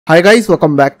Hi guys,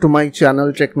 welcome back to my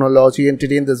channel Technology, and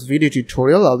today in this video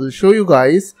tutorial I will show you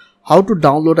guys how to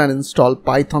download and install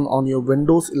Python on your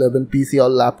Windows 11 PC or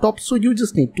laptop. So you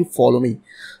just need to follow me.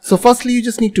 So firstly you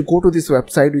just need to go to this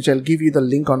website, which I'll give you the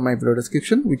link on my video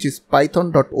description, which is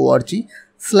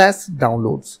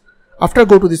python.org/downloads. After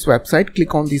go to this website,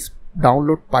 click on this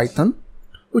download Python,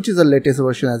 which is the latest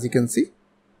version as you can see.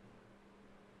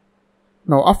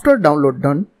 Now after download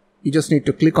done, you just need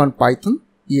to click on Python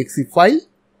exe file.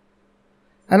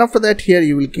 And after that, here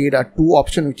you will get a two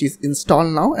option, which is install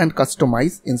now and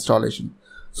customize installation.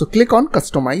 So click on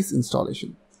customize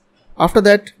installation. After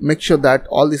that, make sure that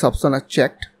all these options are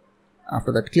checked.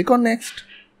 After that, click on next.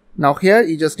 Now here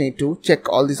you just need to check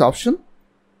all these options.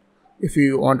 If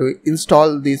you want to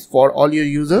install this for all your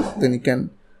users, then you can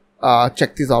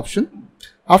check this option.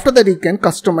 After that, you can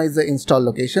customize the install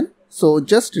location. So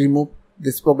just remove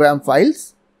this program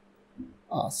files /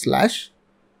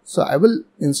 So I will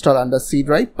install under C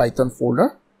drive Python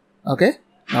folder. Okay.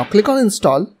 Now click on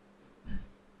install.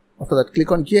 After that, click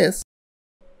on yes.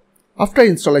 After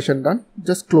installation done,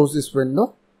 just close this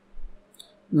window.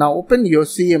 Now open your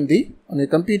CMD on your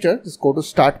computer. Just go to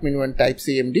start menu and type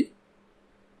CMD.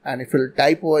 And if you'll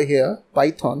type over here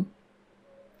Python.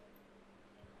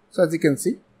 So as you can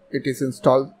see, it is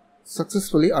installed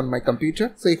successfully on my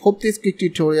computer. So I hope this quick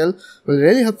tutorial will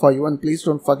really help for you, and please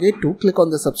don't forget to click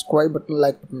on the subscribe button,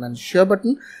 like button and share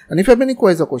button. And if you have any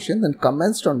questions or questions, then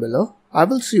comments down below. I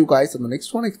will see you guys in the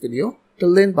next video.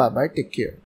 Till then, bye bye, take care.